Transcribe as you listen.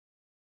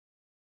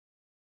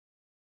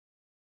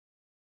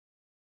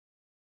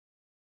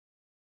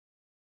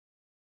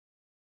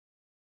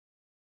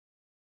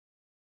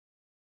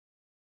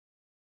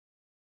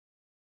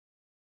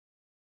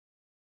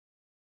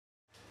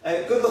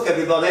Good luck,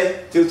 everybody.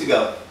 2 to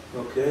go.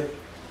 Okay.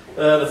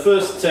 The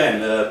first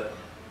 10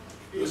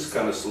 was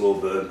kind of slow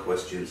burn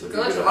questions.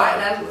 Good, right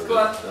then. Go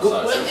on.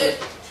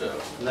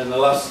 And then the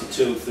last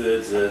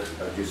 2/3 are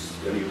just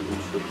any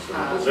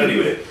So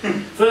anyway,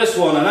 first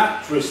one, an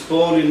actress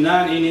born in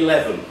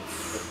 1911.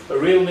 Her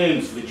real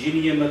name's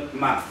Virginia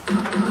McMath.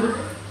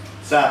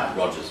 Sam.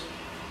 Rogers.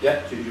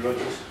 Yeah, Ginger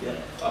Rogers. Yeah.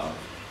 Oh.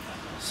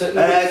 Can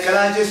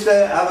I just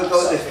have a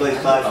go at this, please,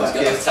 Clive? I was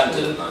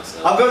tempted at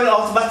that. I'm going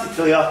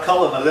automatically off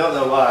column. I don't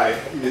know why.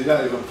 You're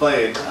not even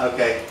playing.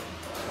 Okay.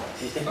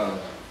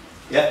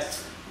 Yeah.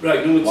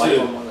 Right, number 2.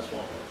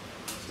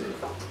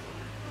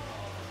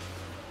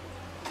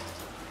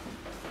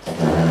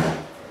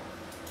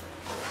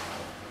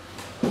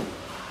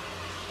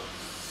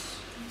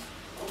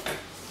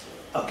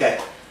 Okay.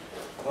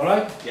 All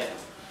right? Yeah.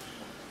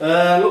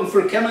 Looking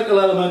for a chemical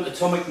element,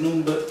 atomic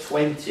number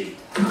 20.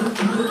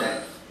 Okay.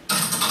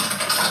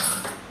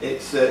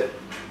 It's the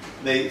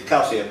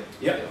calcium.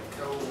 Yep.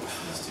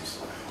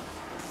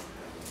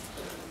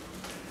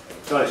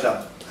 Sorry,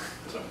 Sam.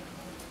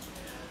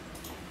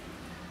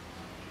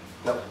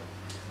 Nope.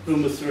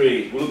 Number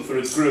 3, we're looking for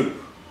a group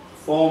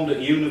formed at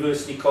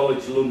University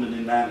College London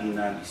in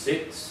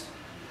 1996.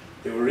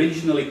 They were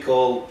originally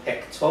called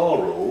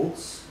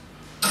Pectorals.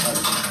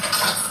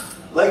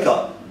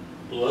 Laycott.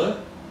 Blur?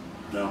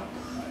 No.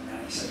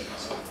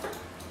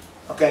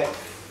 Okay.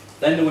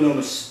 Then they were known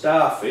as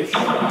Starfish.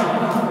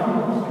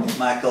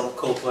 Michael.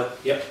 Coldplay.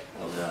 Yep.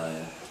 Oh,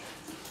 yeah.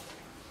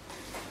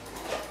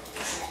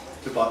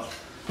 2 points.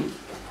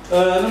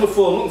 Number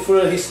 4, looking for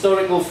a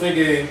historical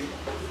figure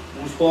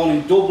who was born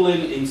in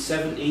Dublin in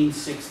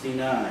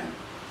 1769.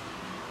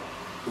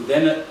 Who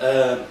then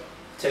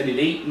attended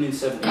Eton in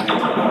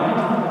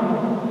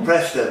 1789.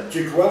 Preston.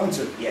 Duke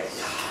Wellington.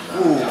 Yes.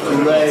 Ooh,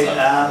 great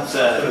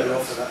answer.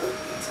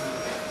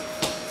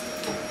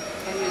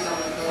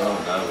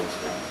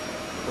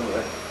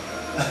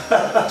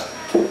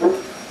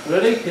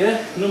 Ready?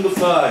 Yeah. Number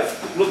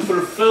 5. Look for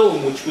a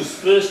film which was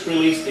first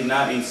released in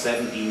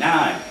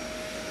 1979.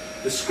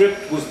 The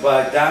script was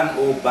by Dan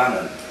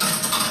O'Bannon.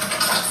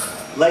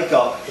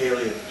 Laycock.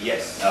 Alien.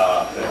 Yes.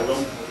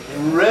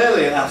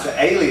 Brilliant answer.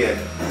 Alien.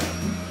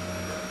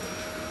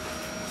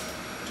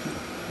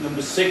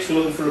 Number 6. We're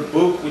looking for a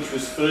book which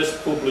was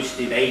first published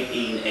in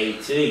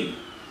 1818.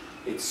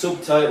 Its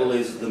subtitle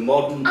is The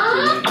Modern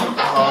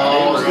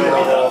Oh, As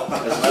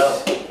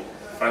well.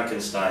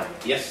 Frankenstein.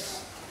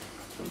 Yes.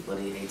 From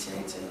bloody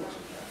 1818.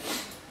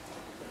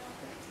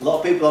 A lot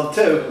of people on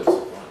 2.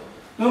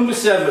 Number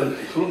 7,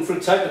 looking for a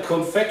type of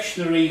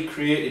confectionery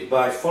created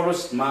by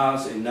Forrest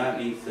Mars in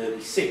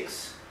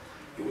 1936.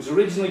 It was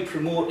originally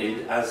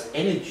promoted as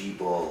energy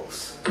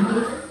balls.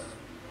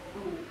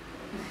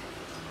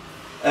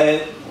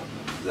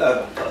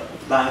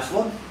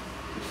 -1.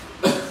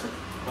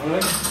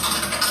 Alright?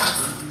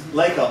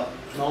 Laycott.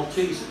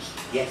 Maltesers.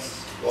 Yes.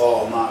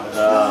 Oh, man.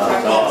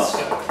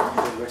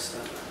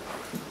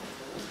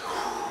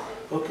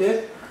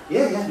 Okay.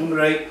 Yeah.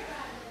 Number 8.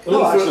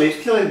 Oh, actually,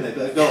 it's killing me,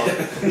 but go on.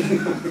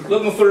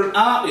 Looking for an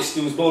artist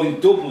who was born in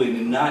Dublin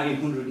in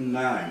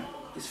 1909.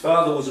 His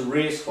father was a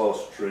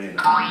racehorse trainer.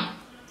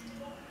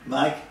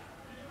 Mike.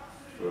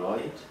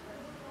 Right.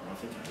 I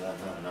think I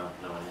don't know.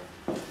 No idea.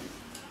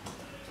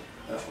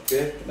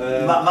 Okay.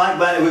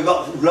 Mike, we've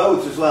got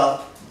Rhodes as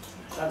well.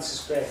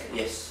 Francis Bacon.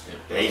 Yes.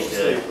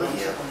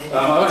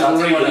 I'll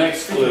read the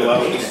next clue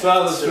out. His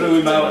father threw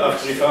him out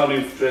after he found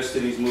interest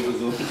in his mother's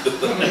home.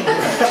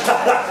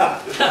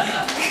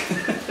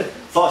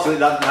 Fortunately,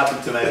 that didn't happen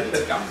to me.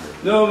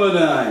 Number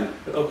 9.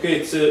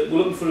 Okay, we're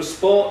looking for a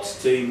sports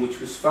team which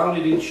was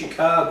founded in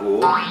Chicago.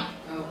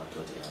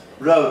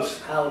 Rhodes.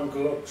 Harlem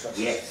Globetrotters.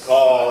 Yes.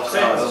 Oh,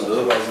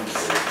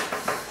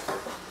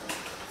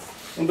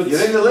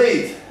 You're in the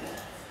lead.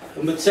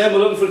 Number 10, we're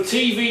looking for a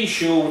TV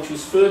show which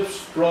was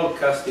first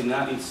broadcast in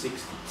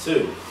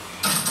 1962.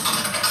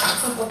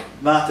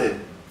 Martin.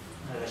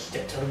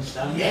 Step turns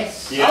down.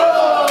 Yes. Yeah.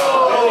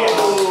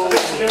 Oh!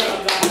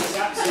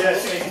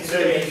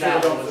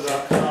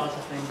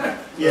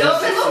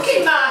 Don't be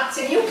looking,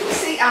 Martin. You can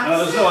see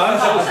No, there's no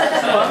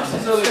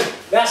answers.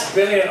 That's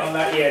brilliant on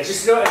that year.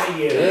 Just not any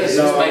year. Yes.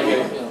 Just make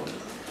it.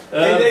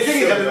 They think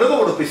he's had another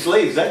one up his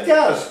sleeves, that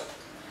does.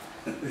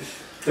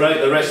 Right,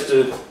 the rest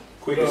are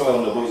quickest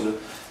on the buzzer.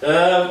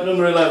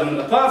 Number 11.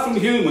 Apart from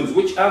humans,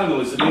 which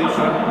animal is the main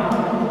trap?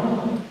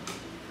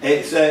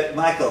 It's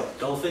Michael.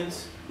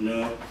 Dolphins?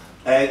 No.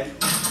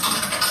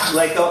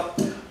 Laycott.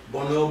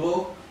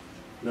 Bonobo.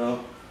 No.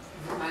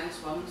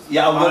 -1.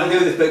 Yeah, I'm going to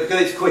do this, but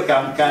because it's quick,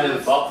 I'm kind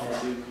of...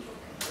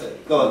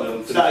 go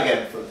on, start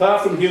again.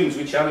 Apart from humans,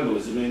 which animal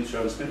is the main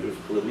transmitter of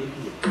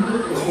chlamydia?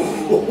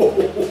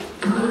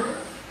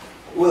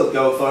 We'll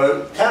go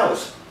for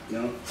cows.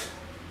 No.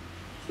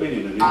 It's been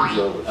in the news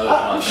all the time.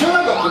 I'm sure I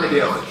got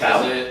chlamydia off the cow.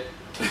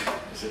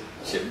 Is it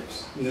chimps?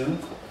 No.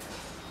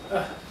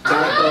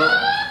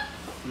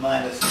 -1.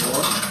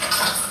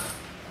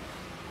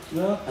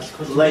 No.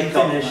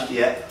 Laycott.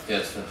 Yeah. Yeah,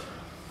 it's fish.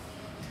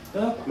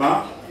 No?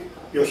 Mark,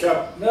 your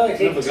shout. No,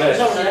 he Never keeps guessed.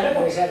 on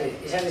there.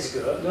 He's had his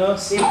go. No.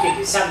 See,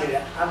 it's something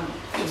that I'm.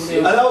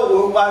 I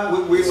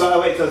know, we wait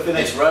till I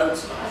finish. It's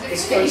roads.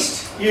 It's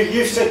finished.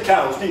 You said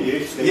cows, didn't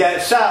you? Steve? Yeah,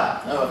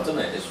 Sam. No, I've done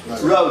it.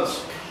 It's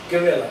Rhodes.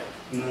 Gorilla.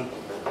 No.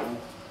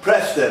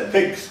 Preston.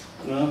 Pigs.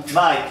 No.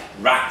 Mike.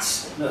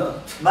 rats.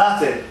 No.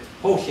 Martin.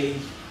 Horsey.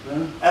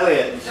 No.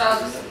 Elliot.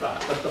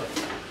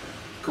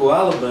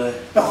 Koala bear.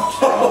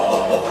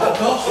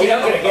 You're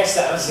not going to guess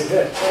that, that's a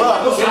good. Well,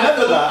 I must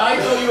remember that. I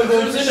thought you were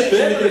going to say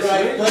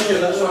right pleasure,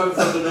 that's why I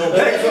wanted to know.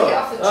 Next one.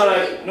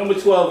 Alright, number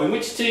 12. In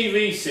which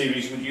TV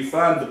series would you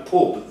find the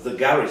pub, The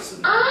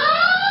Garrison?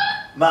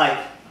 Mike.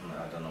 No,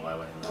 I don't know why I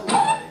went in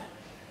that.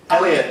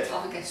 Elliot.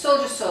 Okay,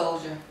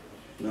 soldier.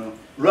 No.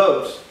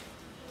 Rhodes.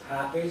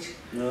 Heartbeat.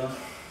 No.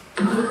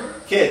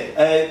 Kid.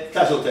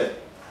 Casualty.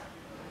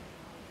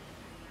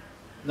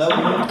 No.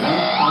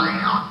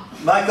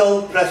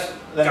 Michael.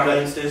 Gary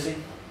and Stacey.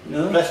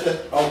 No. Preston.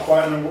 All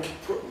quiet on the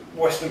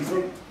Western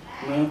Front.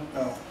 No.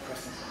 Oh,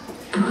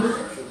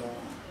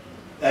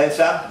 Preston.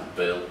 Sam.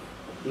 Bill.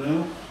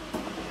 No.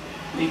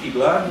 Peaky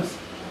Blinders.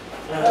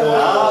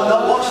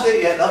 Not watched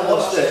it yet, not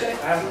watched it.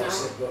 I haven't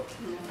watched it, but.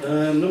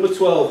 Number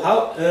 12.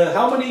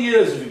 How many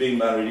years have you been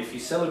married if you're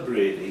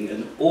celebrating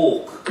an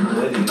oak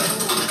wedding?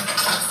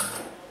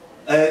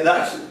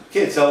 That's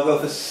kids, so I'll go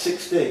for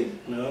 16.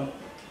 No.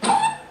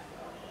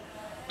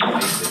 18.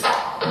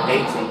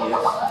 18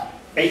 years.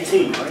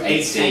 18, right?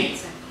 18.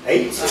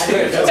 8?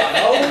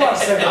 Oh,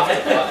 what's the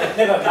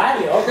never mind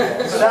the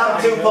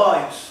Sam, 2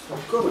 points.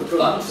 Good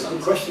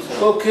question.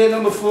 Okay,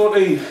 number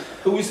 14.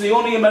 Who is the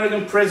only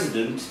American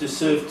president to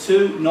serve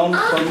 2 Mike.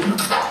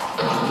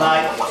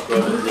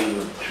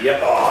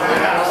 Yep.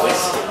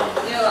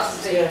 Yeah,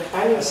 that's it.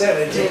 I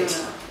certainly did.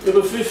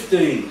 Number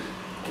 15.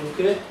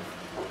 Okay.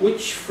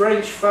 Which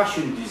French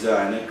fashion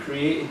designer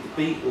created the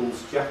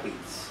Beatles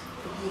jackets?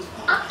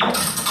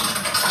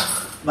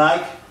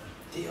 Mike.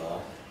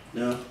 Dior.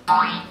 No.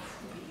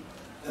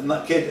 And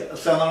that kid,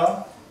 Saint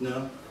Laurent.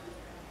 No.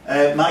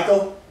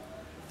 Michael.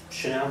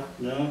 Chanel.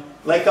 No.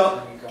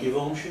 Laycock.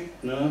 Givenchy.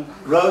 No.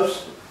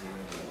 Rose.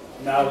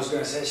 No, I was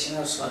going to say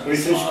Chanel. We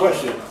finished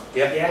question.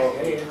 Yep. Yeah.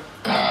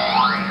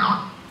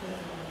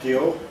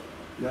 Dior.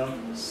 No.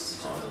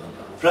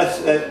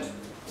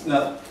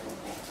 No.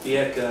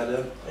 Pierre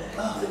Cardin.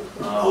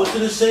 I was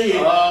going to say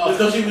it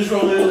because he was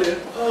wrong earlier.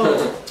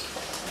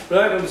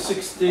 Right, number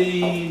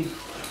 16.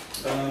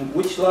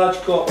 Which large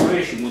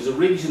corporation was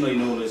originally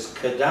known as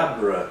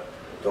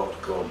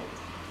Cadabra.com?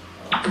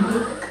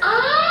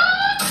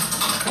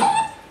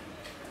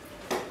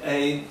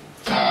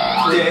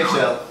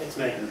 DHL. It's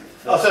me.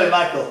 Oh, sorry,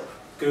 Michael.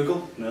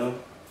 Google. No.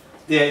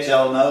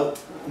 DHL, no.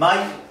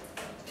 Mike.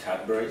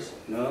 Cadbury's.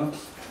 No.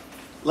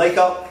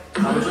 Laycock.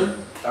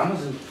 Amazon.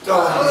 Amazon. Is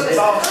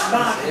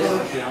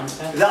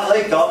that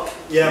Laycock?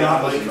 Yeah,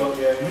 Mark Laycock,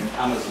 yeah.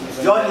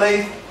 Amazon.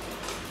 Jointly.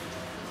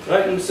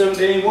 Right, number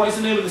 17. What is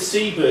the name of the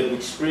seabird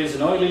which sprays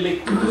an oily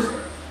liquid?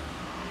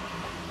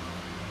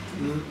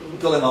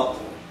 Guillemot.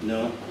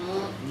 No.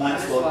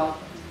 Nice one.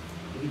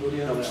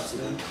 Anybody else?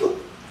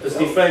 As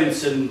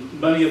defence, and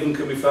many of them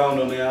can be found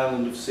on the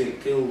island of St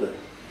Kilda.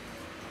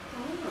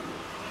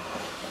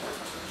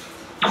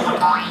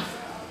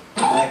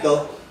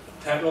 Michael.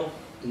 Petrol.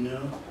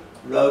 No.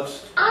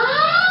 Rhodes.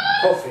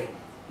 Puffy.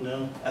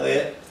 No.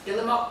 Elliot.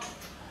 Guillemot.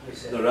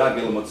 There are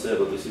guillemots there,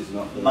 but this is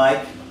not them.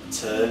 Mike.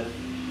 Turn.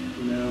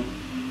 No.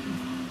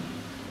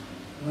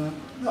 No.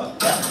 No.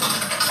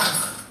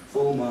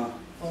 Fulmar.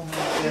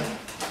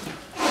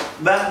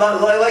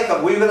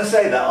 Laycock, were you going to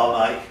say that, or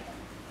Mike?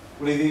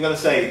 What are you going to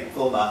say,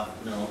 full man?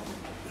 No.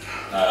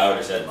 I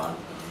already said mine.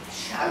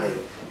 Shall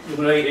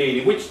Number 18.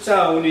 In which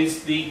town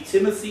is the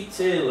Timothy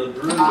Taylor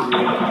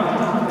Brewery?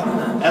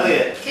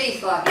 Elliot.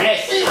 Keith, like.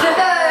 Yes!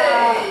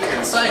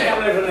 Hey! Say I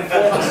live in the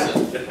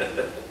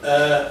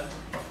corner.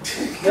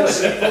 No,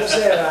 sleep-ups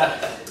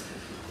there,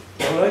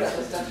 Alright.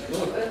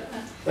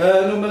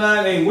 Number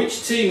 19.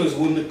 Which team has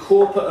won the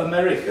Copa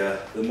America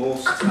the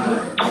most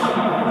times?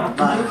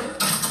 Mike.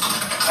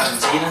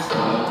 Argentina.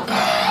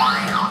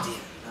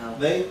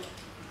 Me?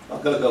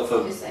 I've got to go for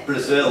What is it?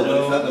 Brazil, but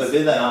it's not going to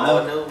be there.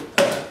 No, No. no.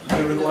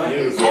 Uruguay.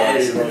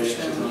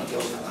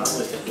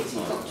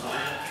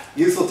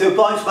 Useful 2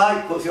 points,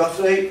 Mike. What's your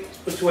 3?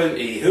 Number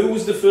 20. Who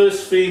was the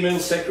first female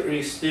Secretary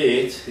of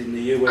State in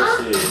the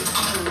USA?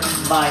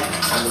 Mike.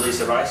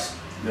 Condoleezza Rice.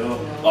 No.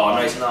 Oh,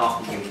 no, it's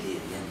not. Give me the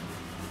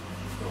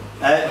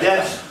again.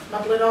 Des.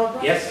 Madeline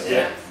Albright. Yes.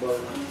 Yeah.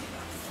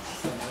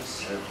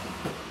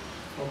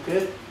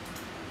 Okay.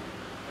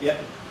 Yep.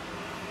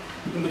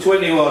 Number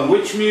 21.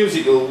 Which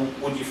musical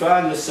would you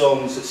find the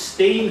songs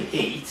Steam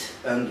Heat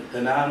and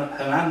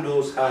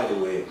Hernando's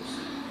Hideaway?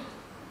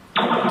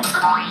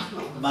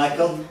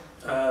 Michael.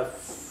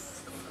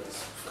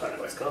 can't know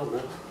what it's called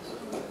now.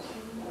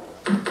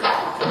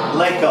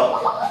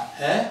 Laycock.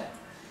 Hair.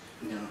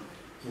 No.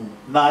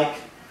 Mike.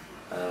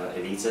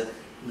 Evita.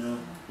 No.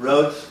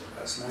 Rhodes.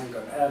 That's mine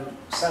gone.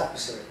 South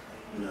Pacific.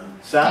 No.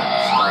 Sam.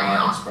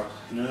 Starlight Express.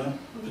 No.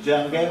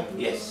 Pajama game.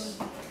 Yes.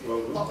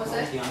 What was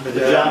it?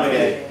 Pajama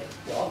game.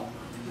 What?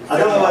 I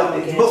don't know why,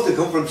 it must have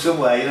come from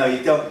somewhere, you know,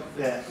 you don't,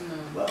 yeah.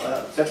 Well,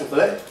 settle for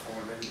it.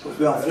 Must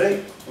be on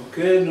 3.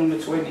 Okay, number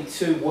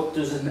 22. What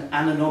does an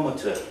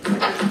anemometer?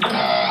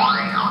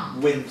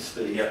 Wind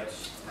speed. Yep.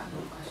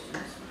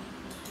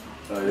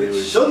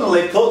 Which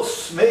suddenly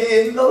puts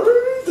me in the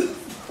lead.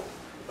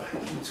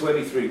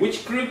 23.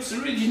 Which group's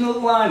original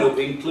lineup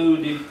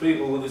included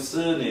people with the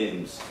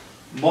surnames?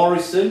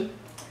 Morrison.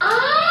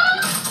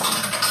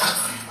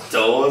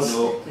 Doors.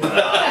 No.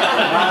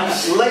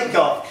 And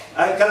Laycock.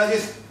 Can I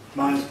just...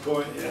 Mine's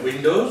point, yeah.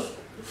 Windows.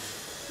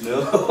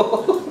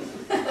 No.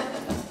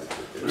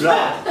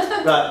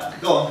 Right,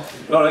 go on.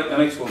 Alright, the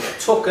next one.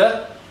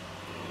 Tucker.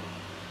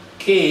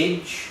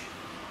 Cage.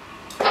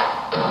 Is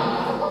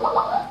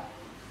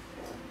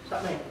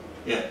that me?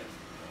 Yeah.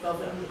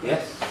 Velvet Underground.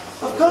 Yes.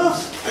 Of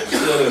course.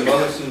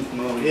 Morrison.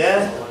 Morrison.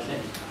 Yeah.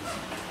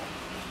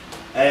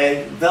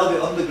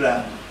 Velvet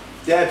Underground.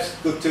 Debs,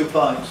 good 2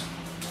 points.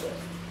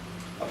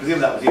 I presume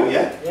that was you,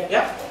 yeah?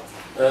 Yeah.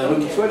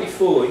 Number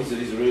 24, he's a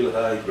real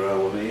highbrow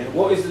one here.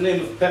 What is the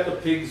name of Peppa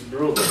Pig's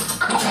brother?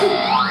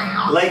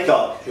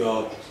 Laycock.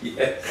 George.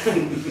 Yeah.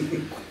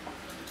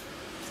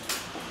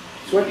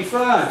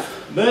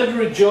 25.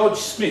 Murderer George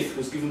Smith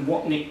was given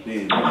what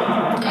nickname?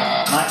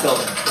 Michael.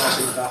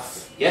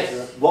 Yes.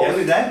 What was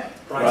his name?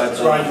 Right.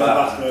 Brian the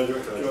Bath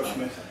murderer, George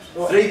Smith.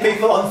 3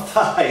 people on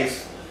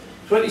 5.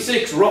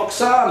 26.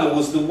 Roxana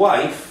was the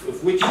wife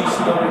of which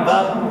historic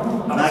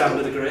man?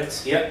 Michael. the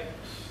Great. Yep.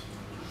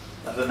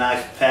 That's a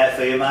nice pair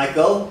for you,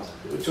 Michael.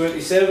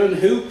 27.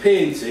 Who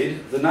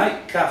painted the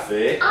Night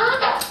Cafe?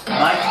 Mike.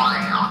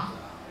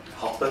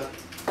 Hopper.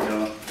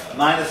 No.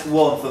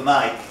 -1 for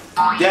Mike.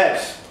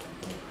 Debs.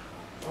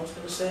 I was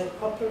going to say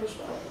Popper as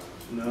well.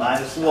 No.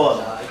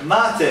 -1.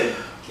 Martin.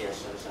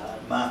 Yes, that's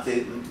that.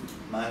 Martin,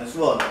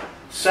 -1.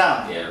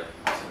 Sam. Yeah.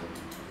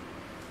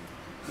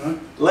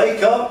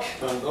 Laycock.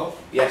 Van Gogh.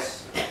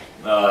 Yes.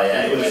 Oh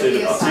yeah. You would have seen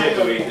the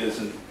potato eaters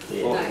and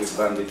Yeah. fought with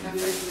bandit.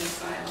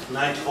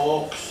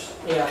 Nighthawks.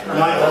 Yeah.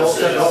 Nighthawks. I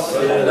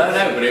don't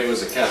know, but it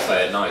was a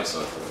cafe at night,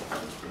 so I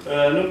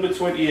thought. Number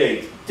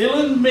 28.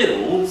 Dylan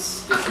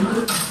Mills.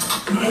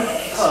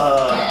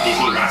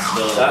 Dizzy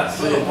Rascal. That's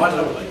it.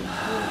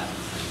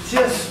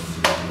 Just.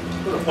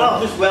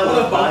 What well a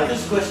done, Mike.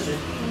 bonkers question.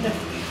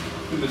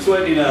 Number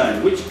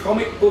 29. Which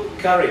comic book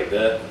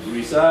character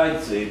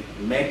resides in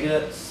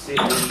Mega City?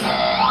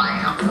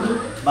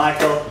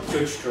 Michael.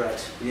 Judge Dredd.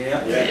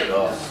 Yeah.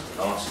 Yeah.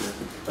 Nice.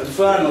 And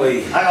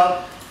finally, Hang on.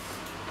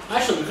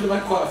 Actually, we could have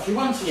had quite a few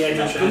answers. Yeah,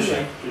 Judge Judge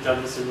Anderson.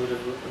 Anderson would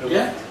have.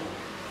 Yeah.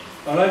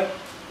 alright.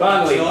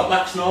 Finally,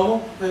 Max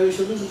Normal. Various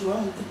others as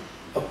well.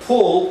 a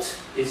poult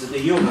is the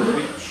young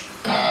which?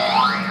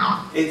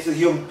 It's a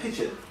young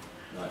pigeon.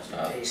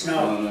 It's No,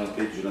 not. no,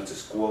 pigeon, that's a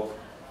squab.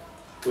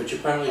 Which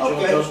apparently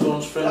Okay. George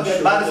Osborne's friend. Okay,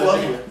 showed minus there.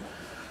 one.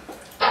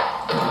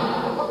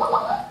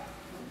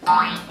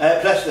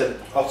 Preston.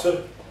 Otter.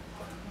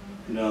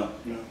 No,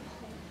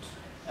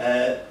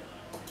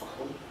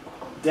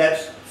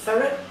 Debs.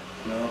 Ferret.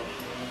 no.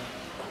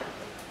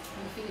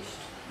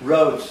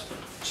 Rhodes.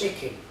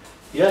 Chicken.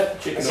 Yeah,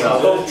 chicken. So,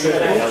 and Rhodes.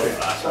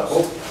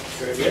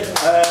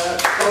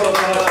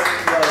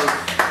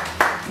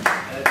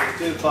 There's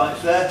 2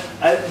 points there.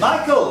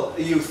 Michael,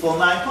 a useful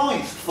 9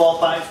 points. 4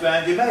 points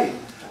behind your mate.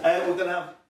 We're going to have.